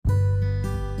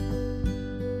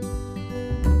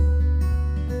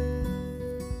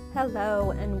Hello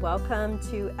and welcome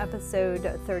to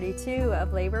episode 32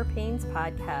 of Labor Pains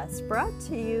Podcast, brought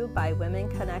to you by Women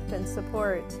Connect and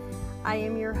Support. I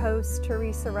am your host,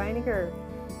 Teresa Reiniger.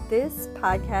 This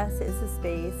podcast is a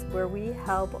space where we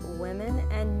help women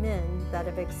and men that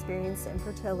have experienced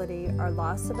infertility or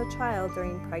loss of a child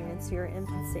during pregnancy or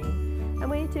infancy. And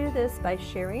we do this by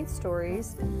sharing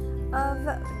stories of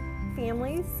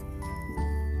families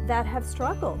that have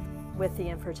struggled with the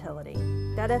infertility,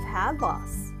 that have had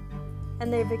loss,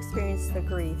 and they've experienced the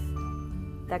grief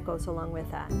that goes along with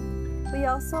that. We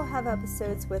also have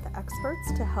episodes with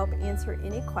experts to help answer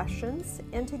any questions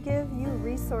and to give you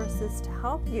resources to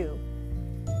help you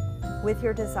with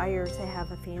your desire to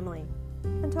have a family,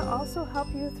 and to also help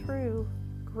you through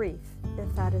grief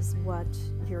if that is what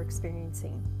you're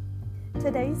experiencing.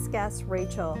 Today's guest,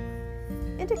 Rachel,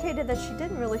 indicated that she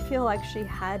didn't really feel like she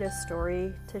had a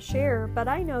story to share, but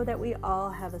I know that we all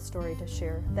have a story to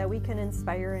share, that we can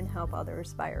inspire and help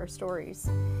others by our stories.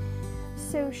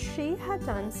 So she had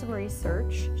done some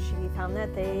research. She found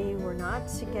that they were not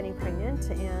getting pregnant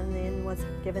and then was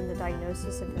given the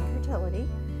diagnosis of infertility.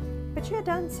 But she had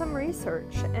done some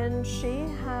research and she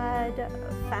had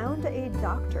found a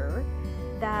doctor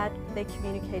that they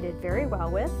communicated very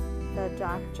well with. The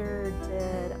doctor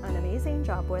did an amazing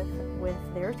job with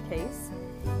their case,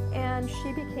 and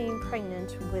she became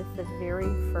pregnant with the very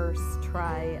first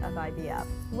try of IVF,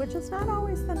 which is not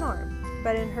always the norm,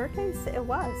 but in her case it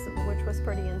was, which was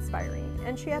pretty inspiring.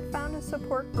 And she had found a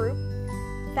support group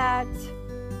that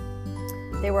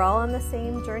they were all on the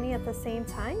same journey at the same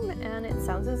time, and it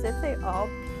sounds as if they all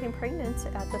became pregnant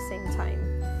at the same time.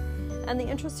 And the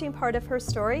interesting part of her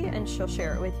story, and she'll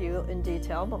share it with you in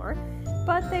detail more,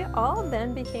 but they all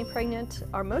then became pregnant,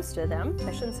 or most of them,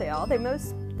 I shouldn't say all,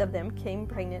 most of them came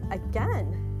pregnant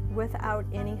again without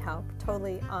any help,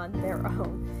 totally on their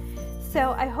own.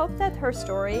 So I hope that her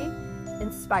story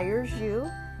inspires you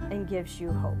and gives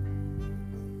you hope.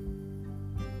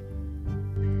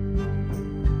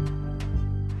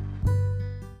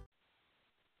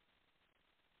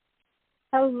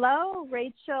 Hello,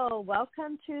 Rachel.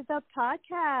 Welcome to the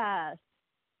podcast.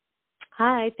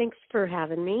 Hi, thanks for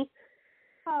having me.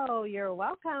 Oh, you're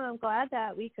welcome. I'm glad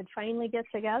that we could finally get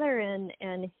together and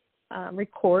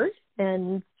record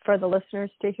and for the listeners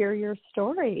to hear your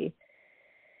story.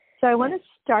 So I want to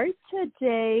start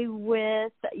today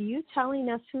with you telling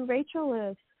us who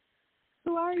Rachel is.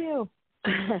 Who are you?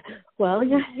 Well,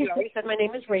 you already said my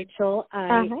name is Rachel.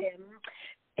 I am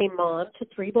a mom to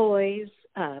 3 boys.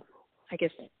 I guess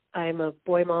I'm a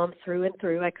boy mom through and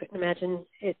through. I couldn't imagine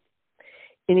it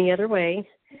any other way.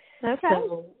 Okay.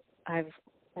 So I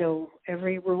know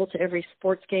every rule to every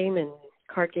sports game and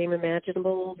card game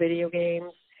imaginable, video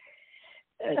games,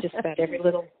 just about every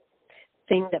little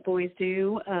thing that boys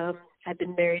do. I've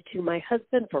been married to my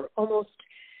husband for almost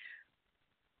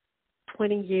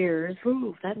 20 years.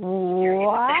 Ooh, that's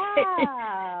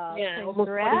wow. Yeah,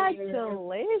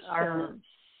 Congratulations.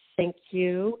 Thank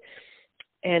you.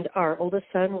 And our oldest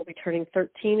son will be turning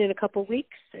 13 in a couple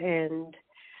weeks, and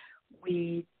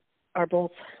we are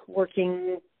both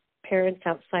working parents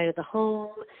outside of the home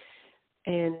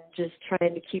and just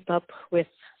trying to keep up with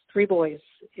 3 boys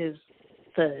is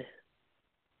the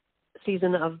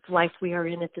season of life we are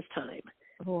in at this time.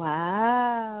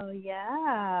 Wow.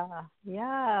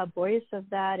 Yeah. Boys of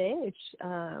that age,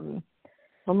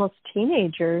 almost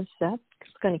teenagers, that's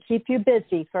going to keep you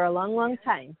busy for a long, long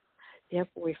time. Yep,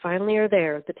 we finally are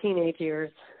there, the teenage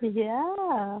years.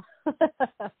 Yeah.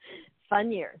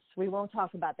 Fun years. We won't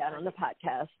talk about that on the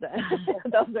podcast.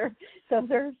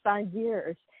 those are fun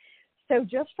years. So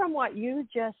just from what you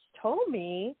just told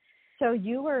me, so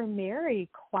you were married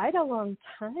quite a long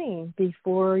time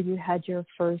before you had your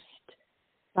first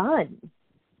son.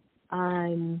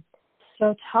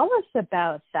 So tell us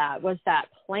about that. Was that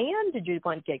planned? Did you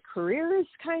want to get careers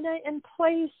kind of in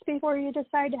place before you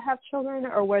decided to have children,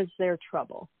 or was there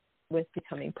trouble with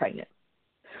becoming pregnant?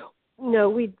 No,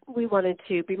 we wanted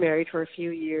to be married for a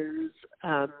few years.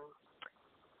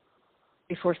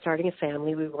 Before starting a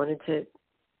family, we wanted to,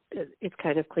 it's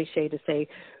kind of cliche to say,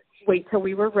 wait till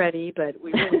we were ready, but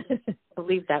we really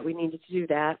believed that we needed to do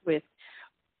that with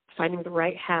finding the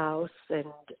right house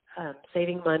and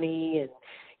saving money and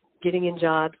getting in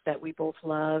jobs that we both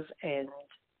love, and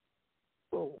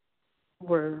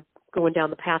we're going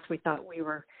down the path we thought we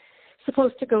were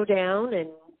supposed to go down, and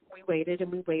we waited,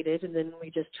 and then we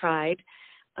just tried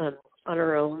on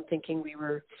our own, thinking we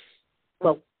were,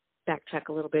 backtrack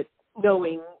a little bit,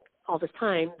 knowing all this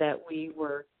time that we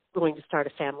were going to start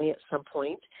a family at some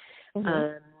point.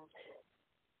 Mm-hmm.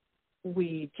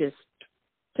 We just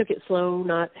took it slow,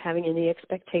 not having any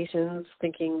expectations,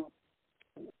 thinking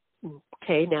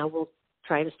okay, now we'll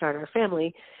try to start our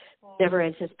family, never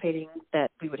anticipating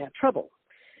that we would have trouble.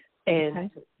 And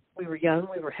we were young,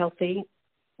 we were healthy,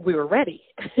 we were ready.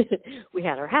 We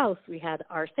had our house, we had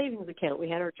our savings account, we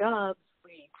had our jobs.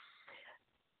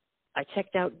 I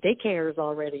checked out daycares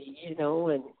already, you know,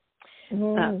 and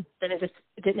then it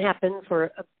didn't happen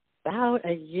for about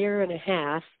a year and a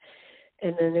half.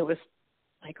 And then it was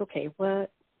like, okay,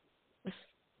 what? This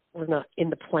was not in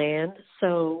the plan.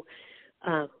 So,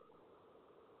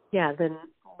 then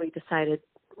we decided,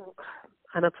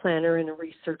 I'm a planner and a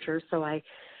researcher, so I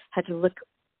had to look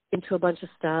into a bunch of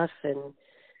stuff, and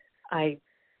I,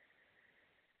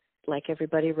 like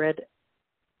everybody, read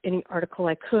any article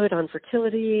I could on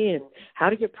fertility and how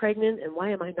to get pregnant and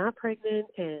why am I not pregnant,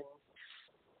 and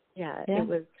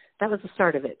that was the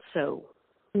start of it. So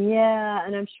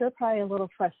and I'm sure probably a little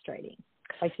frustrating.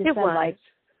 Like you said, was.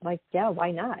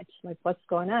 Why not? Like, what's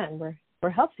going on? We're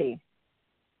healthy.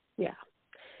 Yeah.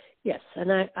 Yes,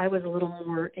 and I was a little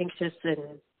more anxious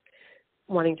and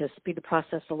wanting to speed the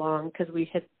process along because we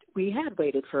had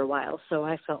waited for a while, so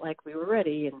I felt like we were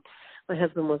ready, and my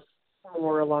husband was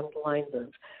more along the lines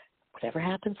of, whatever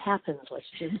happens, happens. Let's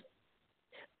just,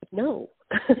 no,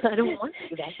 I don't want to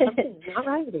do that. Something's not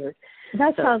right here.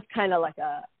 That sounds kind of like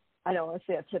I don't want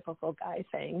to say a typical guy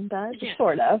thing, but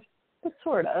sort of,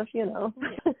 you know.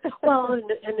 Well,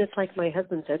 and it's like my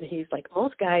husband said, he's like,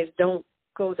 most guys don't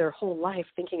go their whole life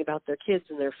thinking about their kids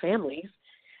and their families.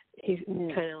 He's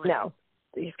kind of like,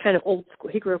 he's kind of old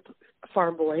school. He grew up a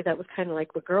farm boy. That was kind of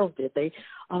like what girls did. They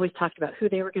always talked about who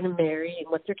they were going to marry and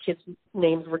what their kids'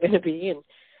 names were going to be. And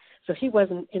so he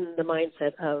wasn't in the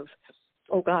mindset of,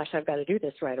 oh gosh, I've got to do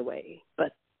this right away.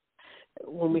 But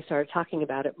when we started talking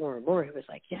about it more and more, he was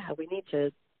like, yeah, we need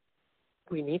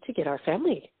to get our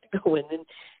family going and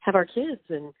have our kids.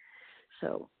 And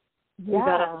so we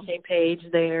got on the same page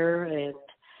there, and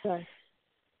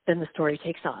then the story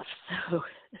takes off. So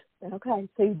okay,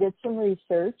 so you did some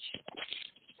research.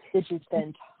 Did you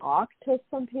then talk to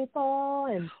some people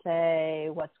and say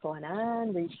what's going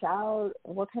on, reach out?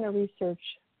 What kind of research,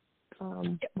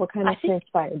 what kind of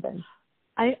transpired then?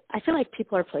 I feel like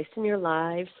people are placed in your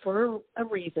lives for a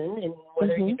reason, and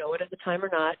whether you know it at the time or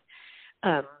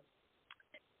not,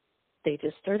 they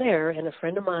just are there. And a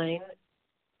friend of mine,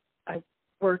 I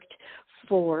worked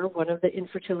for one of the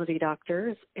infertility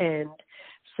doctors, and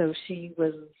so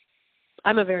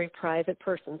I'm a very private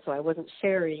person, so I wasn't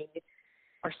sharing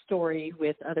our story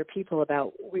with other people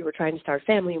about we were trying to start a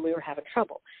family and we were having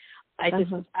trouble. My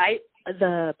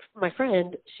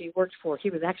friend he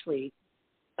was actually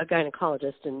a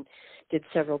gynecologist and did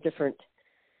several different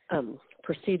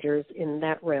procedures in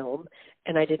that realm,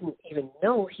 and I didn't even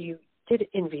know he did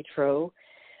in vitro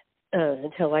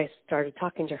until I started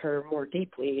talking to her more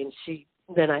deeply, and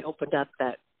then I opened up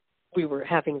that we were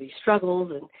having these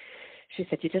struggles, and she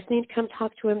said, you just need to come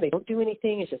talk to him. They don't do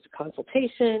anything. It's just a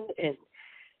consultation, and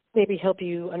maybe help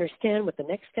you understand what the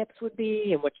next steps would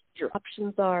be and what your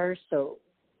options are. So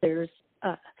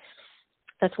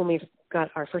that's when we got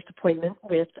our first appointment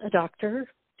with a doctor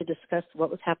to discuss what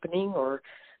was happening or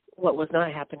what was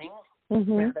not happening,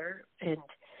 rather. And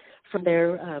from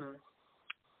there,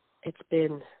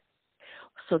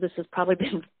 this has probably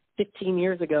been 15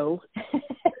 years ago.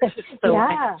 So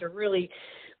I have to really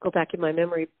go back in my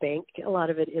memory bank. A lot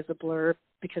of it is a blur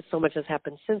because so much has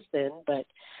happened since then. But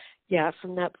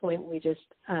from that point, we just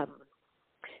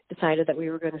decided that we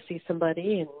were going to see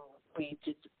somebody, and we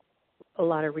did a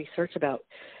lot of research about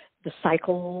the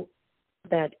cycle,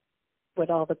 what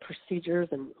all the procedures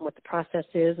and what the process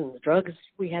is, and the drugs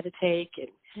we had to take.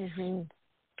 And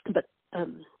but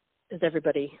as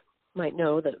everybody might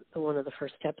know, that one of the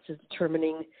first steps is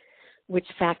determining which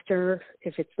factor,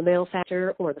 if it's the male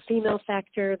factor or the female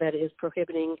factor, that is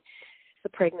prohibiting the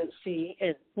pregnancy.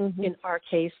 And in our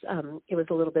case, it was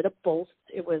a little bit of both.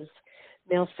 It was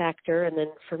male factor, and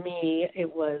then for me, it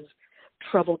was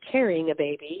trouble carrying a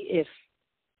baby if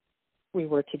we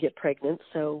were to get pregnant.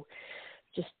 So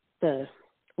just the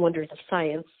wonders of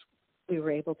science, we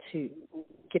were able to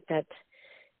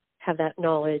have that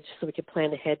knowledge so we could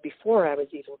plan ahead before I was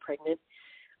even pregnant.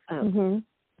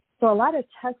 So a lot of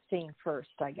testing first,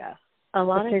 I guess,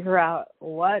 to figure out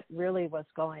what really was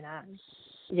going on.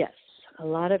 Yes, a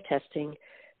lot of testing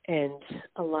and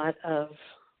a lot of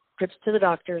trips to the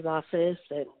doctor's office.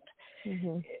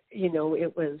 And,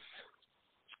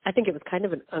 I think it was kind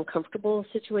of an uncomfortable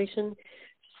situation,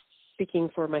 speaking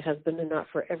for my husband and not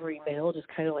for every male, just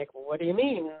kind of like, well, what do you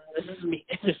mean? This is me.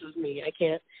 This is me. I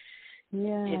can't,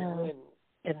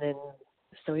 and then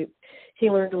so he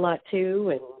learned a lot too,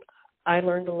 and I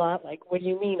learned a lot, like, what do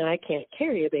you mean I can't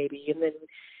carry a baby? And then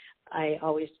I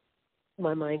always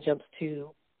my mind jumps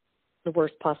to the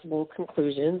worst possible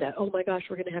conclusion that, oh my gosh,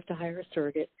 we're going to have to hire a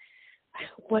surrogate.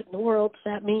 What in the world does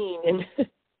that mean? And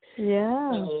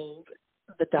yeah, so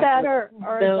the doctor that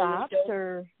or no, adopt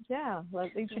or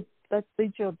that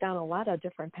leads you down a lot of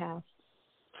different paths.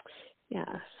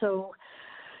 Yeah. So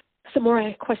the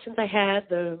more questions I had,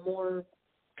 the more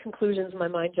conclusions my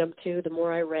mind jumped to, the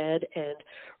more I read and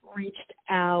reached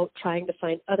out trying to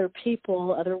find other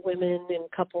people, other women and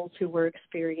couples who were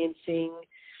experiencing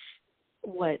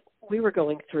what we were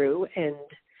going through. And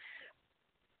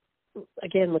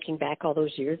again, looking back all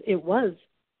those years, it was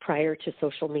prior to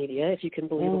social media, if you can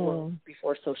believe it was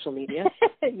before social media.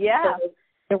 Yeah. So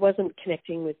there wasn't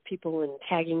connecting with people and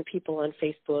tagging people on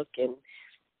Facebook, and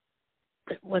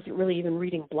it wasn't really even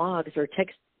reading blogs or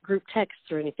group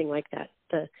texts or anything like that.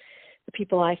 The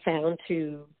people I found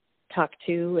to talk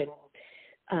to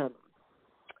and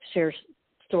share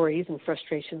stories and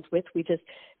frustrations with, we just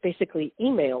basically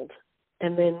emailed,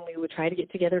 and then we would try to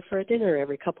get together for a dinner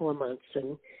every couple of months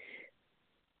and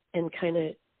kind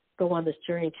of go on this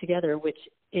journey together, which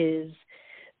is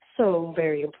so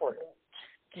very important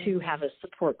to have a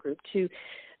support group.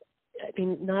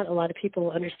 Not a lot of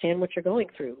people understand what you're going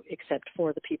through except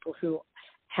for the people who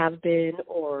have been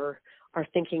or are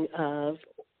thinking of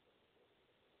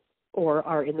or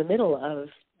are in the middle of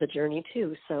the journey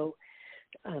too. So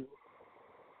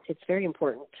it's very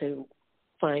important to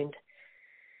find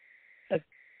a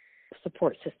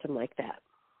support system like that.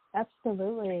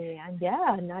 Absolutely. And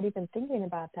yeah, not even thinking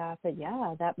about that. But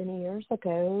yeah, that many years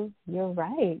ago, you're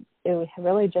right. It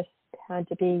really just had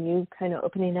to be you kind of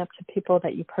opening up to people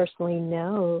that you personally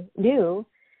knew,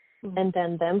 and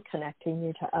then them connecting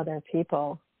you to other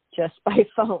people just by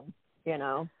phone,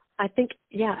 I think,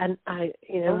 yeah, and I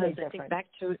think back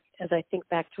to it, I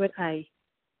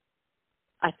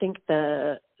think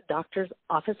the doctor's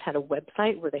office had a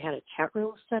website where they had a chat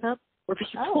room set up where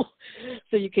people,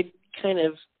 so you could kind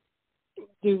of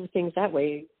do things that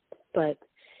way. But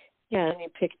yeah, and you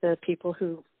pick the people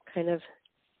who kind of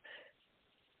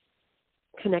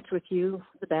connect with you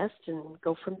the best and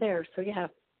go from there. So yeah,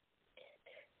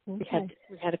 we had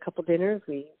a couple dinners.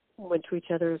 We went to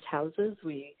each other's houses.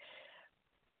 We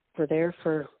were there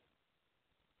for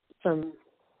some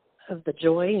of the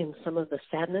joy and some of the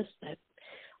sadness that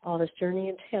all this journey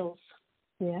entails.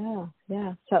 Yeah.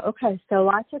 So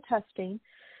lots of testing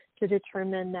to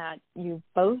determine that you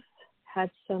both had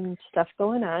some stuff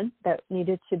going on that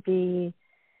needed to be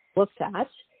looked at.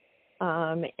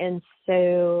 And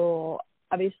so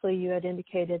obviously you had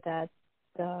indicated that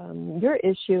your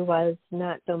issue was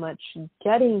not so much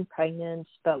getting pregnant,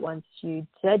 but once you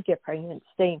did get pregnant,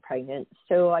 staying pregnant.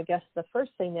 So I guess the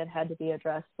first thing that had to be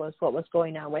addressed was what was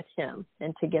going on with him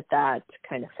and to get that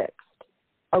kind of fixed.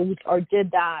 Or was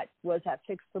that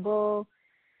fixable?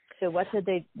 So what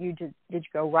did you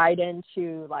go right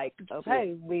into, like,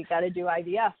 okay, we got to do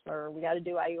IVF or we got to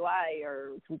do IUI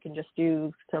or we can just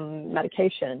do some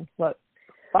medication?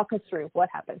 Walk us through what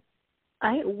happened.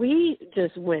 We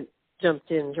just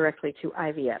jumped in directly to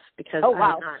IVF because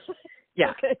I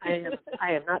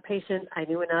am not patient. I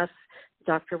knew enough. The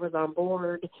doctor was on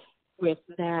board with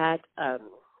that.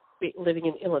 Living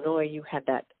in Illinois, you had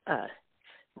that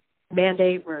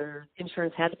mandate where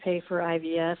insurance had to pay for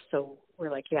IVF, so we're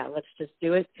like, yeah, let's just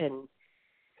do it and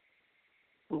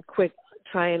quit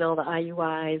trying all the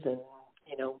IUIs and,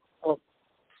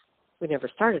 we never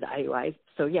started IUIs,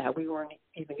 so yeah, we weren't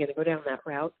even going to go down that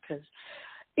route because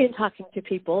in talking to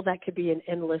people, that could be an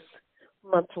endless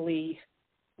monthly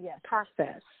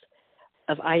process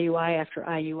of IUI after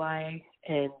IUI,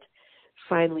 and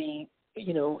finally,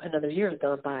 another year had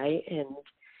gone by, and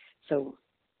so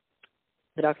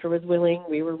the doctor was willing,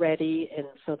 we were ready, and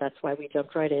so that's why we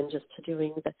jumped right in just to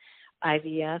doing the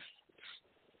IVF.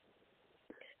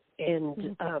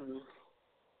 And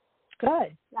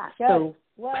good. Yeah, good. So,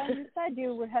 well, you said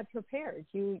you had prepared.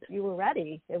 You were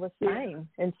ready. It was time.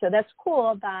 And so that's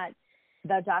cool that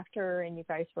the doctor and you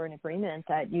guys were in agreement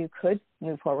that you could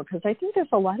move forward. Because I think there's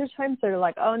a lot of times they're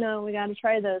like, oh, no, we got to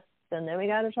try this, and then we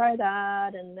got to try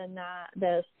that, and then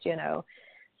this.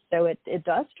 So it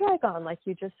does drag on, like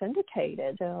you just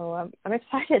indicated. So I'm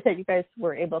excited that you guys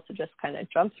were able to just kind of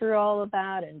jump through all of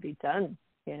that and be done,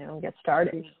 and get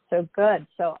started. So good.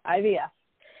 So IVF.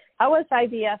 How was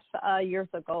IVF years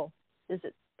ago? Is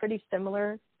it pretty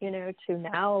similar, to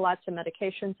now? Lots of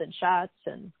medications and shots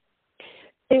and.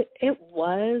 It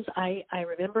was. I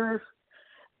remember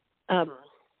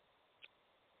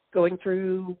going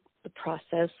through the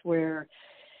process where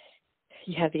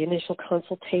you have the initial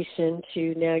consultation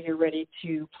to now you're ready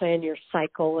to plan your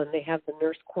cycle, and they have the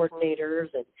nurse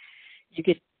coordinators, and you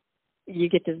get you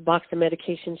get this box of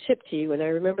medication shipped to you. And I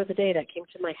remember the day that came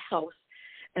to my house,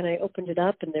 and I opened it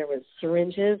up, and there was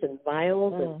syringes and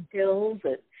vials and pills,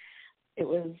 and it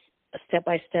was a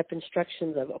step-by-step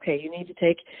instructions of, okay, you need to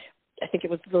take, I think it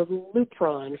was the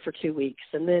Lupron for 2 weeks,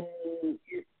 and then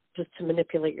just to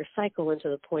manipulate your cycle into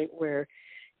the point where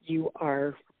you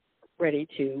are ready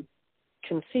to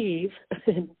conceive.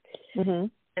 Mm-hmm.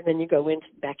 And then you go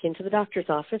back into the doctor's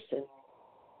office, and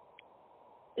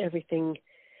everything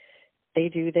they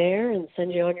do there and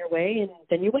send you on your way, and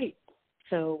then you wait.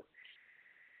 So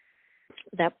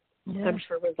that, I'm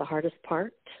sure, was the hardest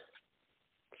part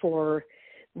for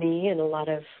me and a lot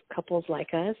of couples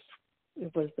like us.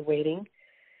 It was the waiting,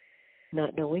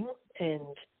 not knowing, and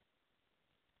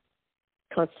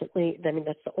constantly, I mean,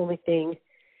 that's the only thing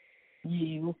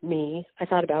I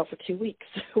thought about for 2 weeks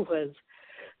was,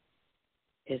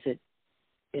 is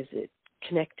it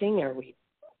connecting? Are we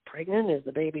pregnant? Is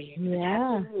the baby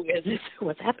attaching? Is it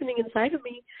what's happening inside of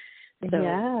me? So,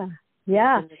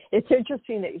 yeah. It's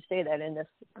interesting that you say that. In this,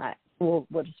 we'll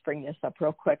just bring this up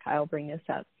real quick. I'll bring this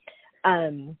up.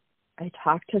 I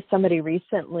talked to somebody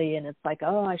recently, and it's like,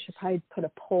 oh, I should probably put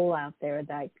a poll out there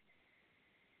that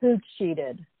who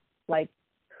cheated, like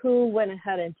who went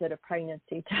ahead and did a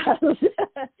pregnancy test.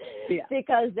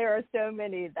 Because there are so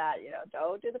many that,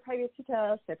 don't do the pregnancy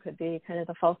test. There could be kind of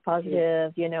the false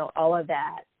positive, all of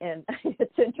that. And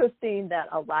it's interesting that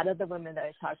a lot of the women that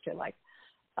I talked to are like,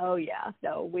 oh, yeah,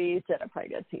 no, we did a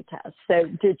pregnancy test. So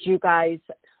did you guys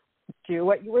do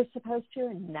what you were supposed to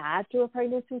and not do a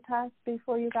pregnancy test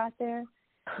before you got there?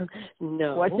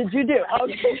 No. What did you do? I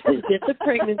did the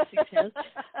pregnancy test.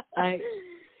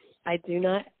 I do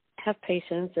not have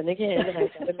patience, and again,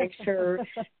 I've got to make sure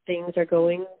things are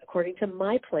going according to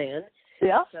my plan.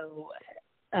 Yeah. So,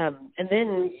 and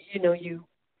then, you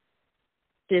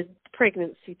did the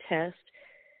pregnancy test.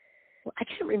 Well, I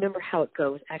can't remember how it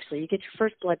goes, actually. You get your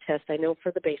first blood test, I know,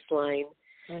 for the baseline,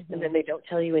 and then they don't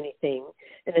tell you anything.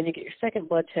 And then you get your second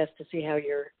blood test to see how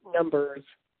your numbers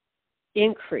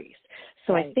increase.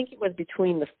 So I think it was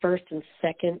between the first and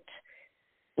second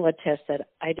blood test that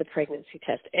I did a pregnancy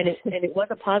test, and it was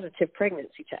a positive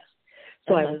pregnancy test.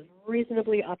 So I was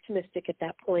reasonably optimistic at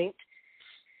that point,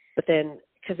 but then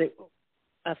because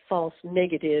a false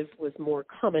negative was more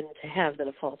common to have than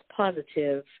a false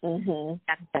positive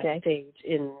at that stage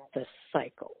in the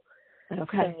cycle.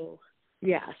 Okay.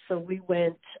 So we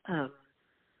went,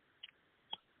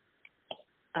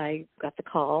 I got the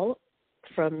call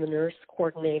from the nurse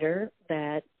coordinator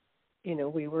that,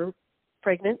 we were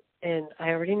pregnant, and I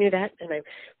already knew that, and I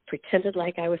pretended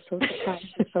like I was so surprised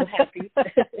and so happy.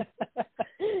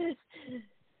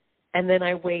 And then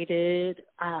I waited.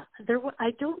 I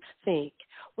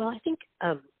think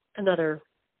another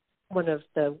one of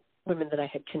the women that I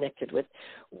had connected with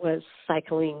was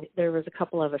cycling. There was a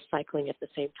couple of us cycling at the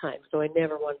same time, so I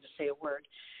never wanted to say a word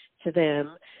to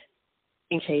them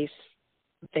in case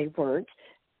they weren't,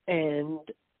 and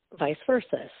vice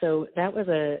versa. So that was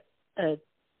a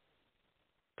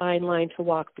fine line to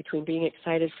walk between being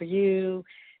excited for you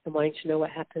and wanting to know what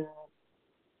happened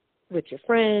with your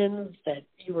friends, that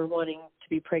you were wanting to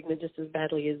be pregnant just as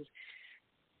badly as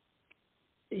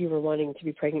you were wanting to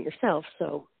be pregnant yourself.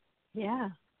 So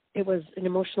it was an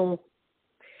emotional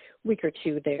week or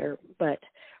two there, but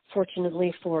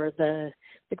fortunately for the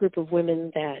group of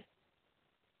women that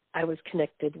I was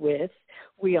connected with,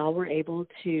 we all were able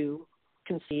to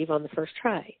conceive on the first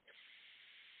try.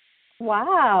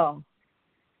 Wow.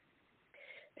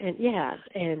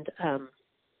 And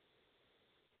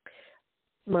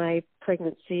my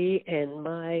pregnancy and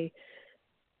I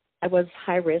was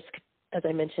high risk, as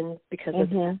I mentioned, because of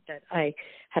the fact that I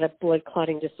had a blood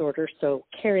clotting disorder. So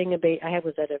carrying a baby, I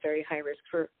was at a very high risk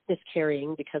for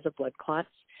miscarrying because of blood clots.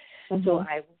 So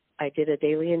I did a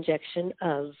daily injection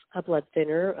of a blood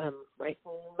thinner right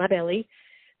in my belly,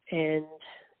 and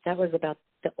that was about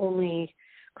the only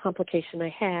complication I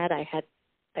had.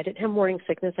 I didn't have morning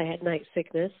sickness. I had night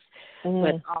sickness,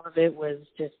 but all of it was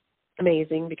just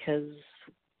amazing because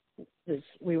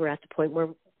we were at the point where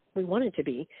we wanted to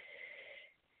be.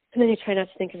 And then you try not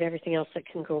to think of everything else that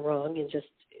can go wrong and just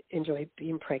enjoy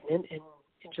being pregnant and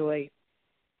enjoy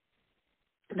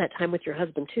that time with your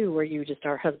husband, too, where you just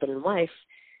are husband and wife,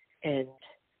 and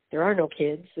there are no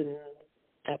kids, and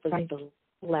that was the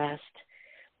last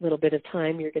little bit of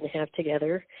time you're going to have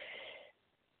together.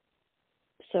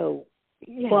 So,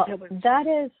 that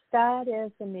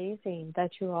is amazing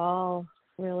that you all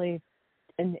really,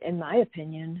 in my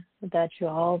opinion, that you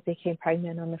all became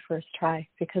pregnant on the first try,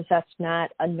 because that's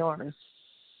not a norm,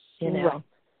 Right.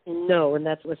 No, and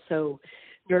that's what's so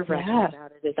nerve-wracking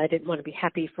about it, is I didn't want to be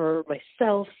happy for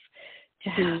myself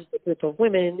to the group of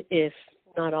women if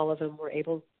not all of them were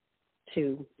able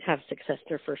to have success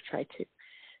their first try too.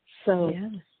 So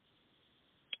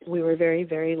we were very,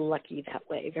 very lucky that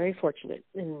way, very fortunate.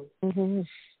 And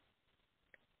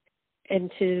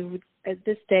and to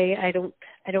this day, I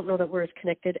don't know that we're as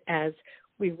connected as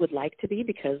we would like to be,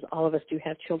 because all of us do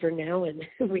have children now, and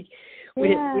we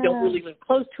don't really live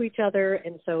close to each other,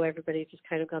 and so everybody's just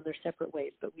kind of gone their separate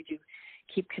ways. But we do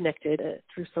keep connected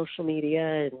through social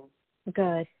media and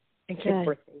kids'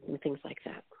 birthdays and things like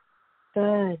that.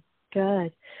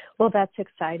 Good. Well, that's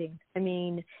exciting. I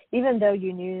mean, even though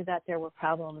you knew that there were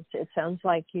problems, it sounds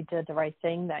like you did the right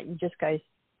thing, that you guys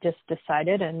just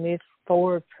decided and moved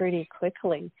forward pretty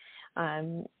quickly.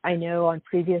 I know on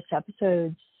previous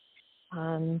episodes,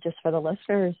 just for the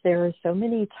listeners, there were so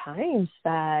many times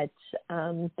that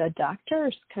the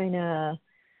doctors kind of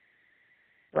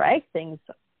drag things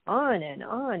on and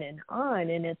on and on.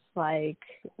 And it's like,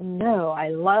 no, I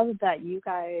love that you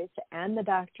guys and the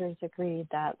doctors agreed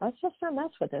that let's just not mess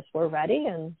with this. We're ready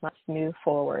and let's move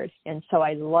forward. And so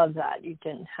I love that you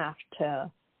didn't have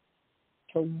to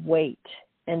wait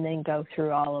and then go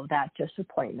through all of that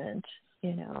disappointment,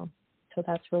 So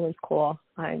that's really cool.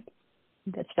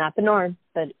 It's not the norm,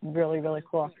 but really, really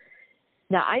cool.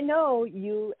 Now, I know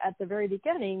you, at the very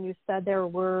beginning, you said there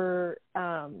were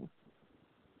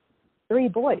 3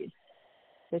 boys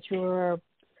that you were,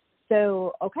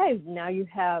 so, okay, now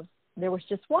there was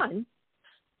just one.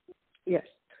 Yes.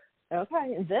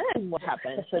 Okay, and then what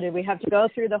happened? So did we have to go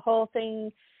through the whole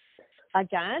thing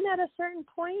again at a certain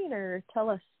point, or tell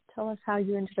us how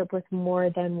you ended up with more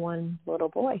than one little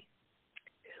boy?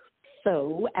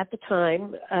 So at the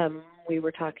time, we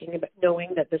were talking about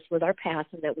knowing that this was our path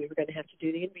and that we were going to have to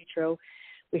do the in vitro.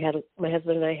 My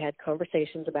husband and I had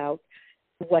conversations about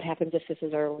what happens if this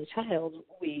is our only child.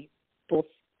 We both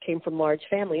came from large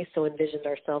families, so envisioned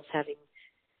ourselves having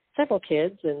several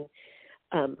kids, and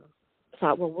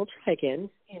thought, well, we'll try again.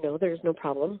 There's no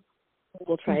problem.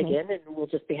 We'll try again, and we'll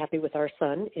just be happy with our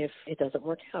son if it doesn't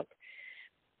work out.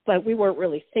 But we weren't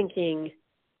really thinking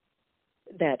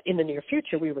that in the near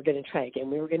future we were going to try again.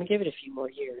 We were going to give it a few more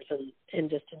years and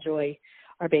just enjoy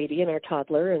our baby and our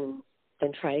toddler, and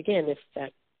then try again if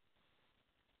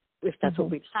that's what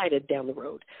we decided down the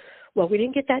road. Well, we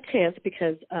didn't get that chance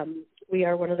because we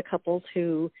are one of the couples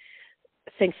who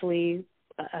thankfully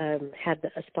had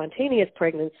a spontaneous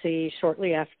pregnancy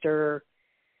shortly after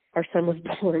our son was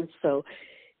born. So,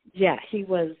 yeah, he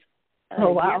was a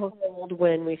year old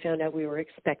when we found out we were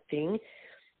expecting,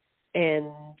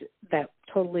 and that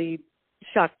totally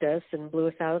shocked us and blew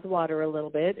us out of the water a little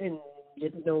bit, and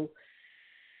didn't know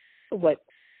what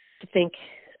to think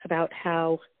about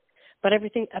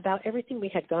everything we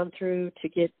had gone through to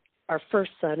get our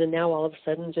first son, and now all of a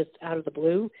sudden, just out of the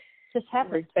blue,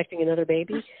 we're expecting another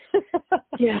baby.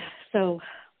 Yeah. So,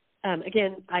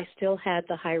 again, I still had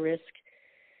the high risk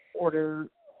order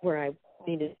where I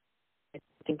needed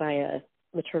by a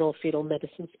maternal fetal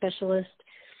medicine specialist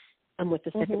with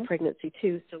the second pregnancy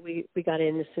too. So we got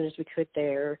in as soon as we could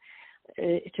there.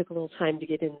 It took a little time to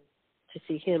get in to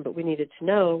see him, but we needed to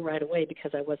know right away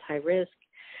because I was high risk.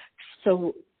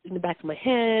 So in the back of my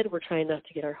head, we're trying not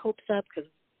to get our hopes up because,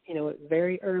 it was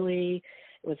very early.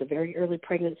 It was a very early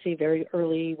pregnancy, very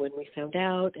early when we found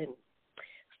out, and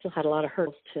still had a lot of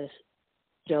hurdles to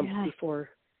jump before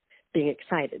being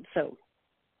excited. So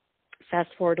fast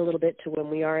forward a little bit to when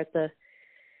we are at the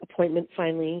appointment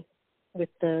finally with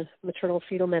the maternal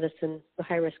fetal medicine, the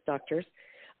high-risk doctors.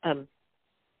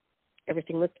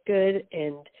 Everything looked good,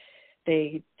 and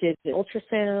they did an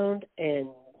ultrasound, and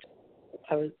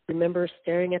I remember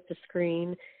staring at the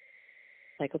screen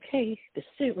like, okay, this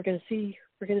is it. We're going to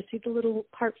see the little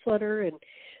heart flutter, and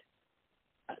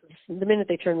the minute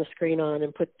they turned the screen on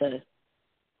and put I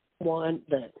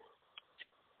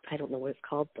don't know what it's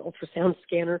called, the ultrasound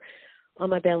scanner on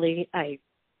my belly,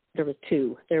 there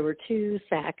were two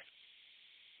sacs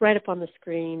right up on the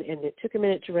screen, and it took a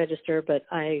minute to register, but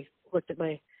I looked at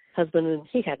my husband, and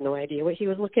he had no idea what he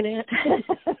was looking at.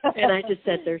 And I just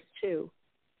said, there's 2.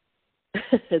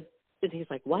 And he's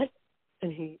like, what?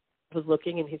 And he was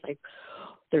looking, and he's like,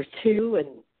 there's 2. And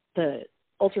the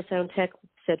ultrasound tech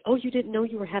said, oh, you didn't know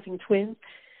you were having twins?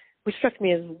 Which struck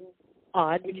me as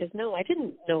odd because, no, I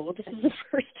didn't know. This is the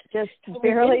first. Just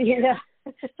barely, yeah.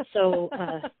 So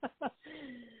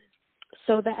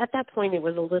at that point, it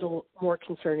was a little more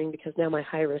concerning because now my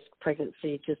high-risk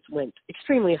pregnancy just went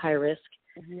extremely high risk.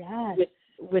 Yes.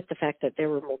 With the fact that there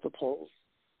were multiples.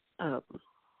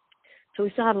 So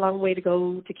we still had a long way to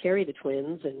go to carry the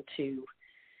twins and to...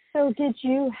 So did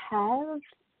you have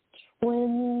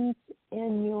twins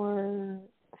in your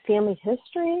family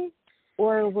history?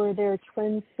 Or were there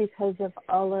twins because of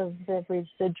all of the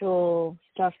residual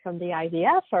stuff from the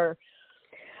IVF, or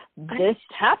this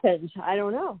happened? I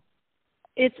don't know.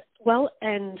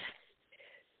 And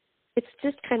it's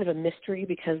just kind of a mystery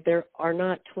because there are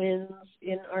not twins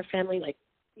in our family, like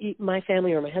my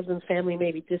family or my husband's family,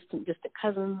 maybe distant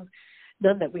cousins,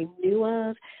 none that we knew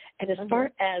of. And as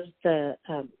far as the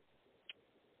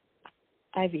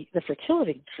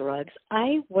fertility drugs,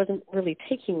 I wasn't really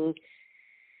taking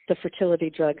the fertility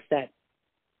drugs that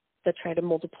try to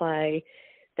multiply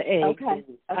the eggs. Okay.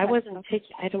 I wasn't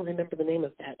taking, I don't remember the name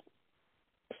of that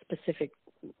specific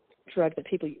drug that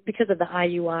people, because of the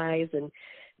IUIs and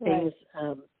things.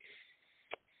 I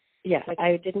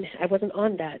wasn't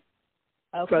on that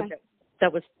drug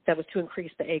that was to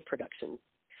increase the egg production.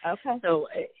 Okay. So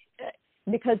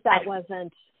because that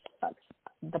wasn't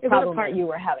the problem that you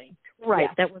were having. Right.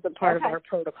 Yeah. That wasn't part of our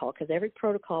protocol, because every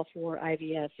protocol for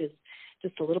IVF is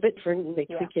just a little bit different, and they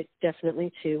tweak it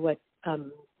definitely to what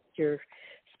your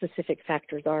specific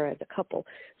factors are as a couple.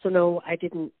 So no, I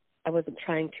wasn't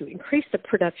trying to increase the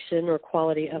production or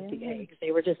quality of the eggs.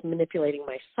 They were just manipulating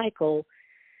my cycle,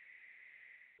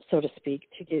 so to speak,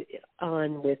 to get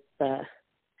on with the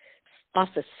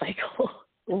office cycle.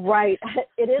 Right.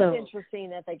 It is interesting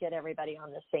that they get everybody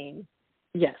on the same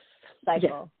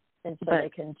cycle, and so they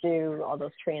can do all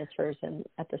those transfers and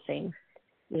at the same.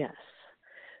 Yes.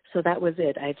 So that was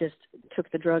it. I just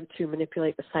took the drug to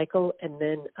manipulate the cycle, and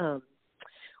then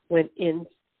went in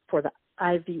for the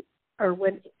IV,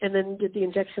 and then did the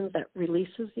injections that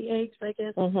releases the eggs, I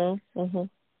guess. So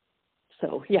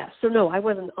so no, I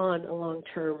wasn't on a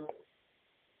long-term.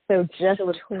 So just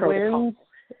twins protocol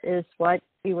is what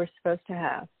you were supposed to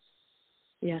have.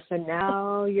 Yes. So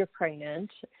now you're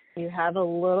pregnant. You have a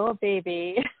little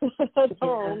baby at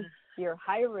home. You're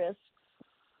high risk,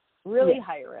 really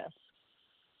high risk.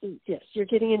 Yes, you're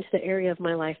getting into the area of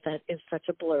my life that is such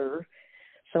a blur.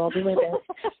 So I'll do my best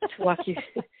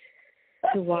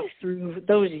to walk through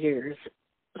those years.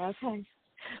 Okay.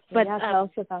 But tell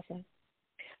us about that.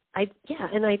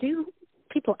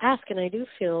 People ask, and I do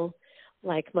feel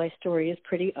like my story is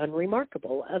pretty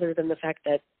unremarkable, other than the fact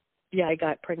that, I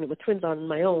got pregnant with twins on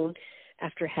my own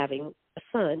after having a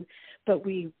son. But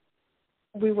we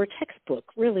were textbook,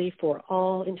 really, for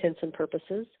all intents and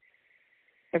purposes.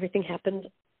 Everything happened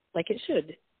like it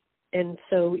should. And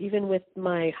so even with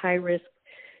my high-risk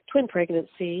twin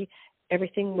pregnancy,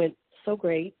 everything went so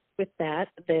great with that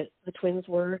the twins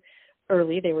were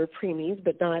early. They were preemies,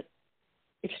 but not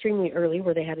extremely early,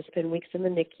 where they had to spend weeks in the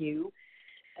NICU.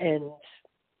 And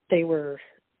they were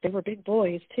big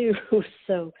boys, too.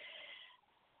 So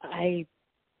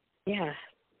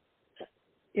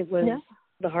it was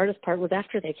the hardest part was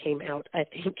after they came out, I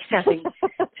think, having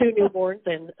two newborns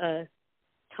and a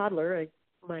toddler.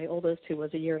 My oldest, who was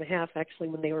 1.5 years actually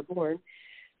when they were born,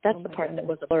 that's the part that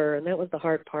was a blur, and that was the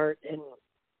hard part.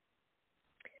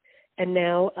 And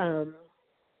now,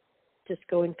 just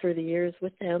going through the years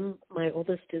with them, my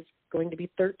oldest is going to be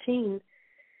 13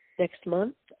 next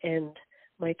month, and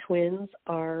my twins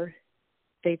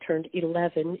they turned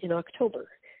 11 in October.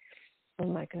 Oh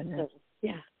my goodness. So,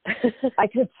 I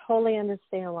could totally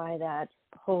understand why that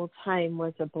whole time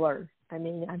was a blur. I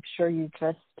mean, I'm sure you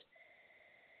just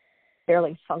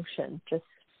barely functioned, just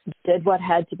did what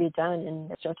had to be done, and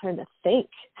there's no time to think,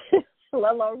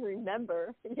 let alone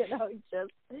remember, just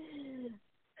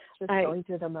going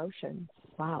through the motions.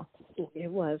 Wow. It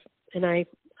was. And I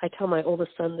tell my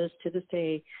oldest son this to this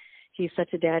day. He's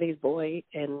such a daddy's boy,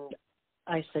 and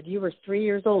I said, you were 3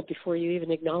 years old before you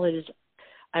even acknowledged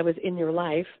I was in your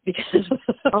life, because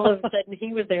all of a sudden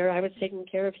he was there, I was taking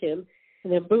care of him,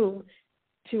 and then boom,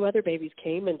 2 other babies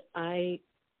came, and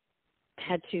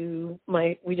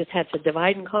we just had to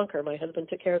divide and conquer. My husband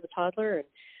took care of the toddler, and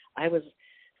I was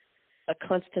a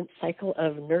constant cycle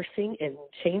of nursing and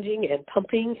changing and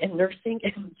pumping and nursing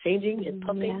and changing and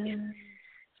pumping. Yeah.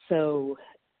 So,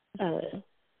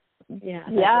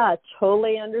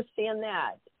 totally understand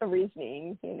that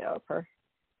reasoning, for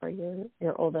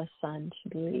your oldest son to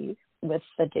be with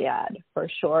the dad, for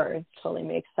sure. It totally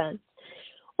makes sense.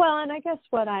 Well, and I guess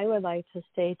what I would like to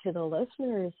say to the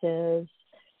listeners is,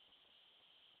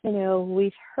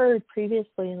 we've heard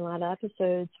previously in a lot of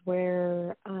episodes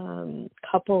where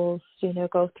couples,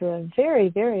 go through a very,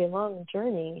 very long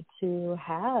journey to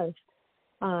have,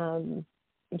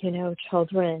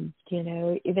 children,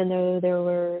 even though there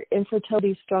were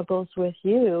infertility struggles with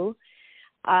you,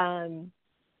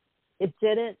 you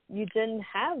didn't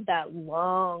have that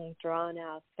long drawn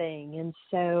out thing. And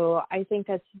so I think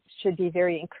that should be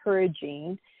very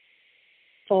encouraging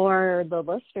for the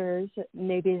listeners,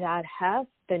 maybe that have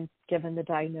been given the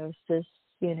diagnosis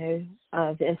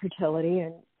of infertility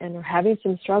and are having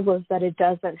some struggles, that it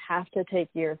doesn't have to take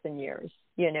years and years.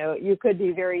 You could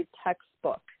be very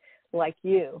textbook like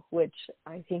you, which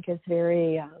I think is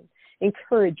very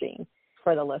encouraging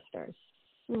for the listeners.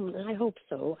 I hope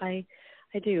so. I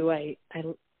do.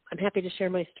 I'm happy to share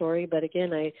my story, but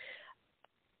again,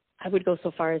 I would go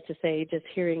so far as to say, just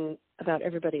hearing about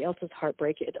everybody else's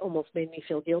heartbreak, it almost made me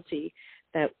feel guilty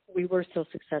that we were so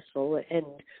successful and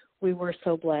we were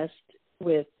so blessed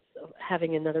with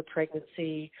having another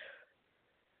pregnancy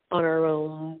on our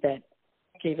own that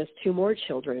gave us 2 more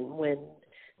children, when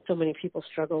so many people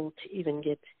struggle to even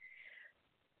get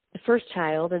the first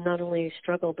child, and not only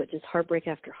struggle, but just heartbreak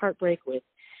after heartbreak with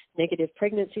negative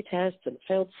pregnancy tests and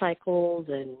failed cycles,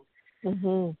 and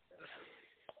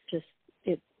just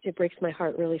it breaks my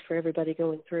heart really for everybody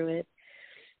going through it.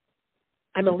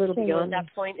 I'm a little beyond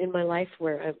that point in my life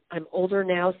where I'm older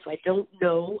now, so I don't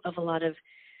know of a lot of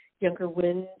younger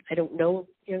women. I don't know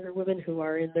younger women who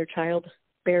are in their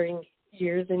childbearing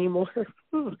years anymore.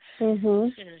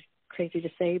 Crazy to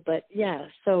say, but yeah.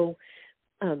 So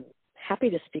happy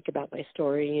to speak about my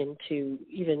story, and to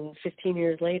even 15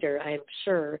 years later, I'm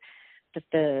sure that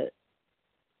the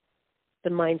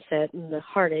mindset and the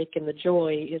heartache and the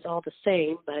joy is all the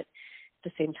same, but at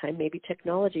the same time, maybe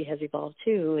technology has evolved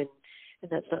too, and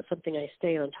that's not something I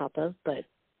stay on top of, but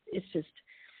it's just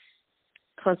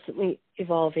constantly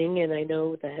evolving, and I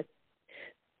know that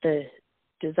the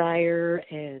desire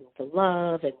and the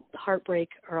love and the heartbreak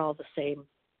are all the same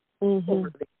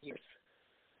over the years.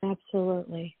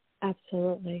 Absolutely.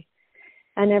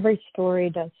 And every story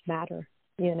does matter,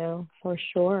 for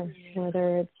sure.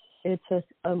 Whether it's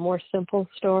a more simple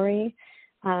story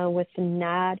with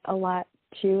not a lot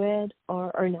to it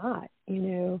or not,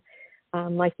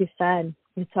 like you said,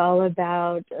 it's all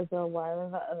about the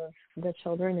love of the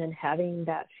children and having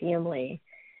that family.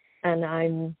 And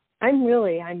I'm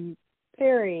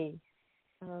very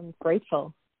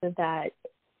grateful that,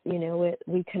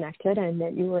 we connected and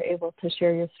that you were able to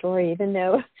share your story, even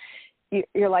though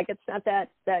you're like, it's not that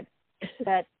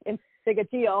big a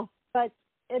deal, but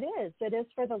it is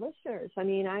for the listeners. I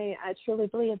mean, I truly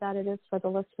believe that it is for the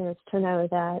listeners to know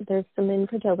that there's some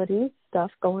infertility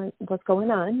stuff what's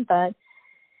going on, but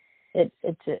it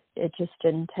just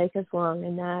didn't take as long,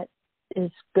 and that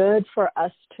is good for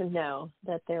us to know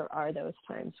that there are those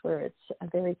times where it's a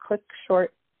very quick,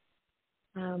 short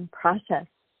process,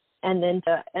 and then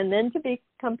to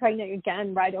become pregnant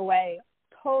again right away,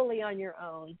 totally on your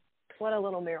own. What a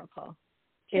little miracle!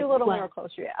 Two little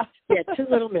miracles you have. Yeah, 2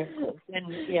 little miracles, and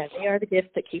yeah, they are the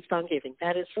gift that keeps on giving.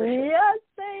 That is for sure. Yes,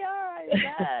 they are.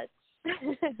 I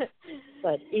bet.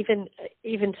 But even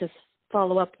to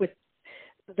follow up with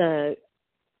the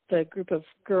group of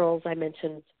girls I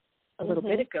mentioned a little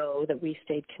bit ago that we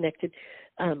stayed connected,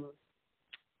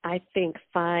 I think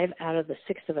 5 out of the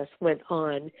 6 of us went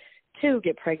on to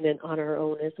get pregnant on our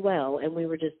own as well, and we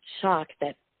were just shocked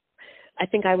that I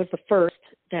think I was the first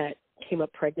that came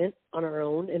up pregnant on our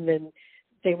own, and then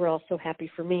they were all so happy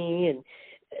for me,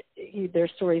 and their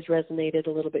stories resonated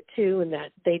a little bit too, and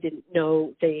that they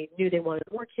knew they wanted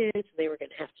more kids, and they were going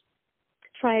to have to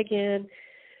try again.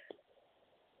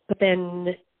 But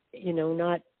then,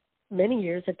 not many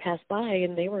years had passed by,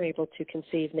 and they were able to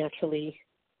conceive naturally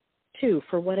too,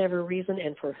 for whatever reason,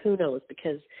 and for who knows,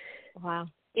 because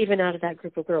even out of that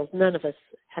group of girls, none of us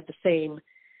had the same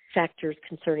factors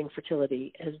concerning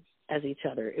fertility as each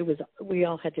other. We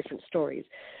all had different stories,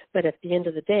 but at the end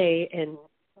of the day, and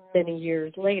many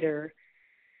years later,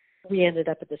 we ended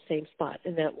up at the same spot,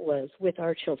 and that was with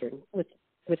our children, with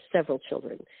several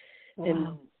children.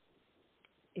 And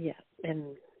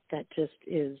and that just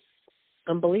is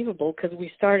unbelievable, because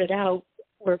we started out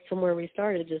from where we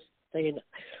started just saying,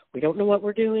 we don't know what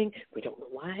we're doing, we don't know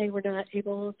why we're not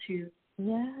able to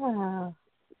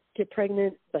get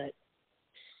pregnant, but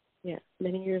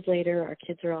many years later, our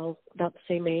kids are all about the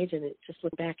same age, and it just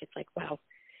look back, it's like, wow,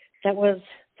 that was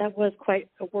quite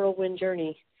a whirlwind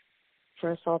journey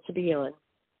for us all to be on.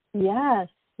 Yes,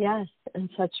 and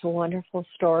such wonderful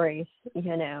stories,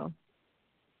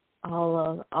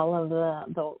 all of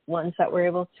the ones that were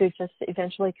able to just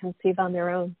eventually conceive on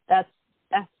their own. That's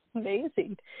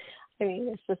amazing. I mean,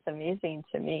 it's just amazing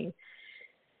to me.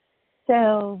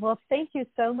 So, well, thank you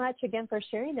so much again for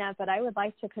sharing that. But I would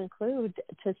like to conclude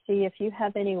to see if you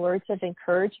have any words of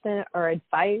encouragement or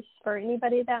advice for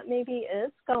anybody that maybe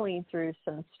is going through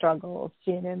some struggles.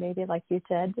 Maybe like you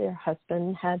said, your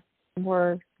husband had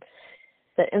more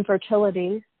the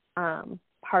infertility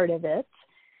part of it,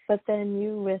 but then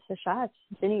you with the shots.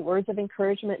 Any words of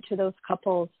encouragement to those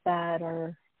couples that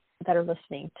are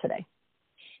listening today?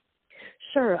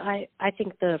 Sure. I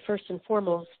think the first and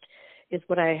foremost is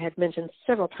what I had mentioned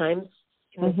several times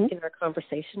in our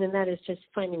conversation, and that is just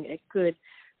finding a good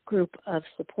group of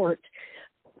support.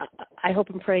 I hope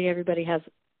and pray everybody has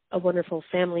a wonderful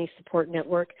family support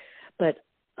network, but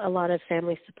a lot of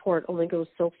family support only goes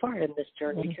so far in this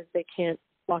journey because they can't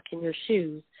walk in your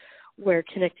shoes, where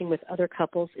connecting with other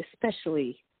couples,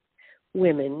 especially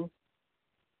women,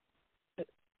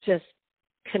 just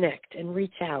connect and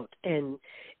reach out and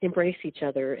embrace each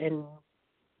other and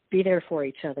be there for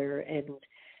each other and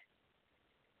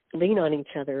lean on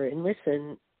each other and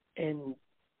listen, and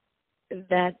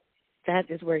that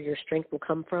is where your strength will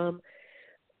come from,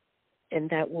 and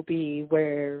that will be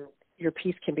where your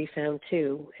peace can be found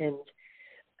too. And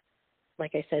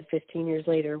like I said, 15 years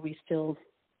later, we still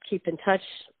keep in touch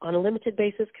on a limited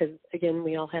basis because, again,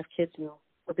 we all have kids and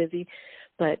we're busy,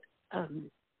 but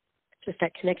just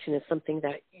that connection is something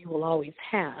that you will always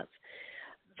have.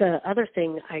 The other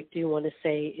thing I do want to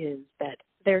say is that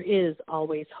there is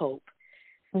always hope.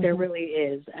 There really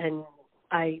is. And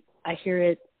I hear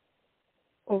it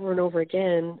over and over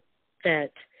again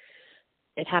that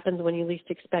it happens when you least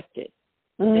expect it.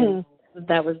 And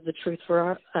that was the truth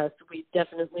for us. We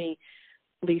definitely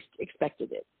least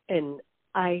expected it. And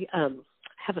I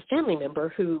have a family member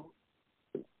who,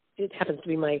 it happens to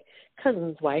be my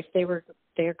cousin's wife.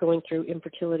 They're going through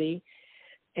infertility,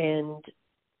 and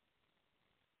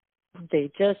they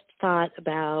just thought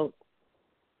about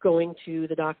going to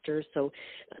the doctor. So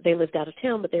they lived out of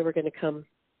town, but they were going to come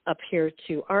up here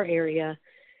to our area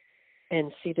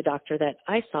and see the doctor that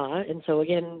I saw. And so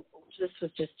again, this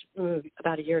was just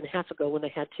about a year and a half ago when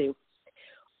I had to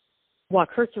walk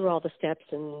her through all the steps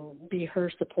and be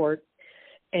her support.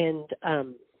 And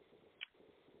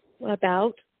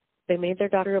they made their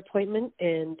daughter appointment,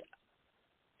 and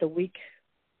the week,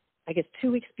 I guess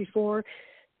 2 weeks before,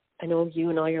 I know you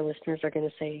and all your listeners are going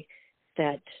to say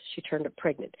that she turned up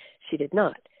pregnant. She did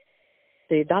not.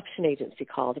 The adoption agency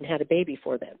called and had a baby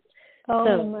for them. Oh,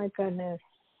 so my goodness.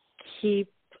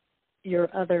 Keep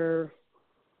your other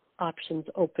options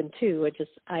open too.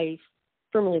 I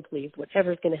firmly believe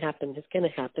whatever's going to happen is going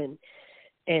to happen.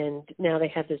 And now they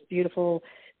have this beautiful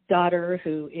daughter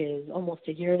who is almost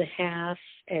a year and a half,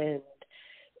 and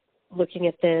looking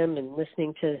at them and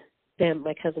listening to them,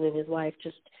 my cousin and his wife,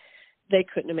 just they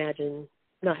couldn't imagine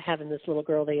not having this little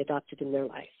girl they adopted in their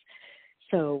life.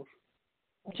 So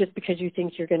just because you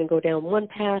think you're going to go down one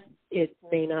path, it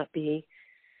may not be.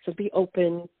 So be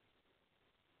open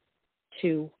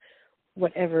to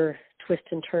whatever twist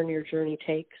and turn your journey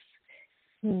takes.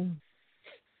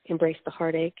 Embrace the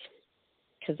heartache,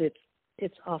 because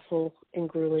it's awful and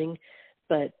grueling,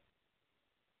 but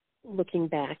looking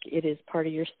back, it is part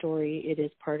of your story. It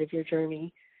is part of your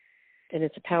journey, and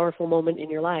it's a powerful moment in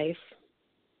your life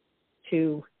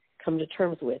to come to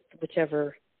terms with,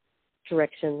 whichever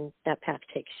direction that path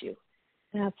takes you.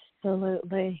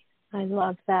 Absolutely. I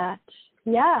love that.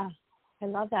 Yeah, I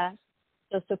love that.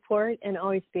 So support and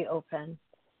always be open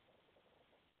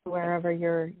wherever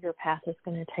your path is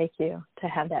going to take you to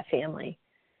have that family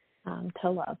to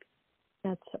love.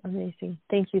 That's amazing.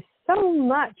 Thank you so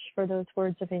much for those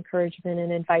words of encouragement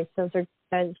and advice. That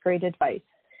is great advice,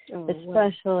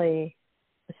 especially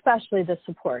the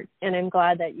support. And I'm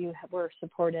glad that you were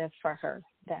supportive for her,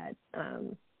 that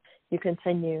you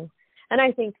continue. And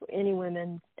I think any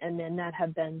women and men that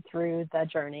have been through the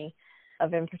journey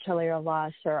of infertility or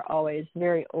loss are always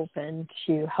very open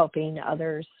to helping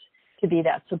others to be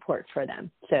that support for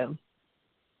them. So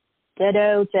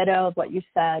ditto what you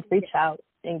said, reach out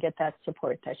and get that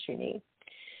support that you need.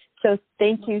 So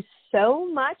thank you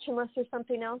so much. Unless there's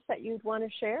something else that you'd want to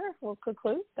share, we'll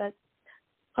conclude. But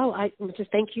I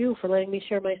just thank you for letting me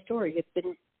share my story.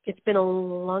 It's been a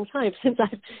long time since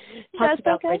I've talked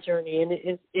about my journey,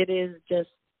 and it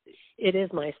is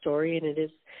my story, and it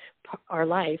is our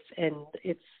life, and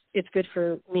it's good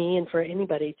for me and for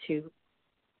anybody to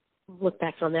look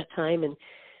back on that time and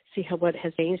see what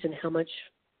has changed and how much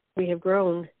we have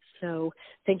grown. So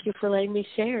thank you for letting me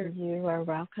share. You are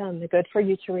welcome. Good for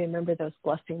you to remember those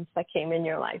blessings that came in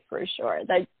your life, for sure.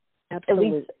 That Absolutely.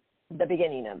 At least the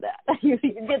beginning of that. You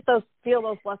feel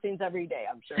those blessings every day,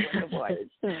 I'm sure, with the boys.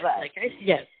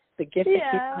 Yes, the gift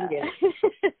that keeps on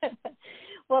giving.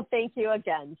 Well, thank you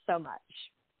again so much.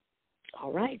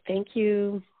 All right. Thank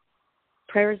you.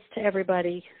 Prayers to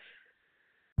everybody.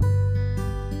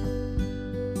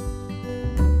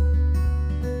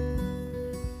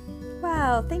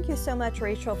 Wow, thank you so much,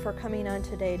 Rachel, for coming on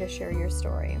today to share your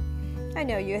story. I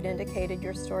know you had indicated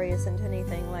your story isn't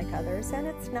anything like others, and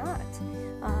it's not.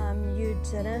 You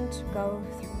didn't go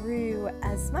through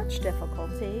as much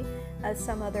difficulty as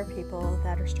some other people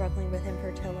that are struggling with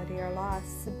infertility or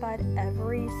loss, but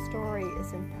every story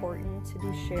is important to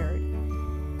be shared.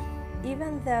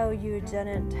 Even though you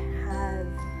didn't have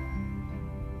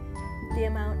the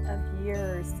amount of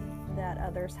years that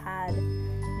others had,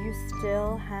 you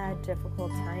still had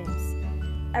difficult times.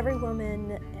 Every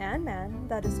woman and man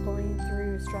that is going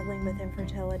through struggling with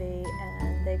infertility,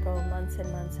 and they go months and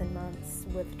months and months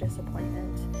with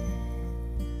disappointment,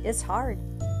 it's hard.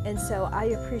 And so I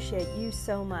appreciate you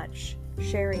so much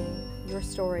sharing your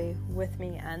story with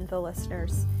me and the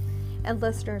listeners. And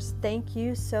listeners, thank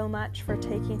you so much for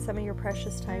taking some of your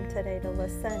precious time today to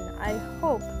listen. I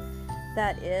hope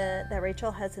that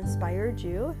Rachel has inspired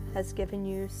you, has given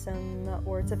you some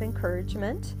words of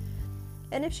encouragement.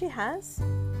 And if she has,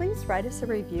 please write us a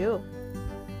review.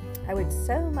 I would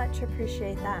so much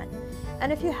appreciate that.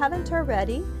 And if you haven't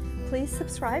already, please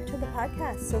subscribe to the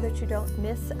podcast so that you don't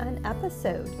miss an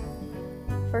episode.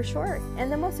 For sure. And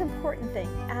the most important thing,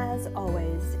 as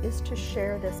always, is to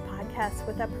share this podcast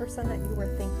with that person that you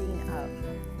were thinking of.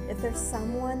 If there's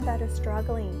someone that is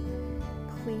struggling,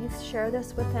 please share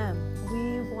this with them.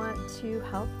 We want to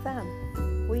help them.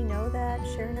 We know that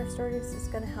sharing our stories is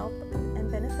going to help and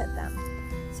benefit them.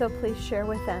 So please share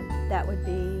with them. That would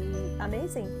be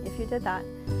amazing if you did that.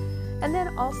 And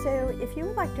then also, if you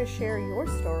would like to share your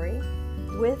story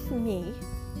with me,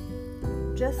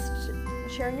 just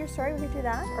sharing your story, we do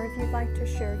that. Or if you'd like to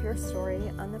share your story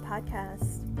on the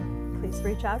podcast, please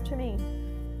reach out to me.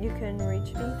 You can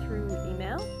reach me through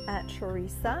email at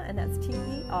Teresa, and that's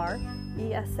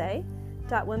TERESA,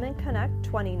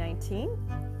 .womenconnect2019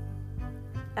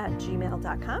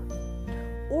 @gmail.com,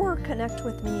 or connect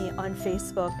with me on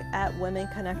Facebook at Women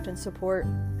Connect and Support.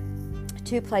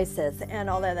 2 places, and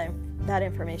all that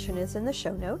information is in the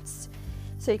show notes,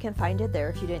 so you can find it there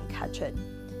if you didn't catch it.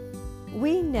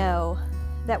 We know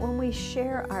that when we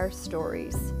share our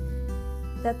stories,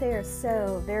 that they are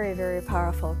so very, very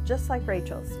powerful, just like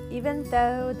Rachel's. Even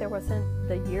though there wasn't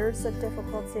the years of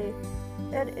difficulty,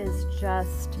 it is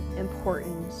just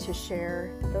important to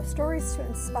share those stories to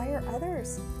inspire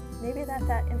others. Maybe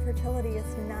that infertility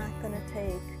is not going to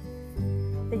take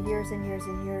the years and years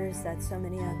and years that so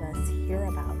many of us hear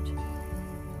about.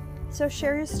 So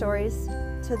share your stories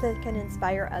so they can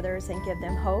inspire others and give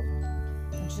them hope,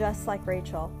 just like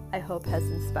Rachel, I hope, has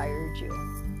inspired you.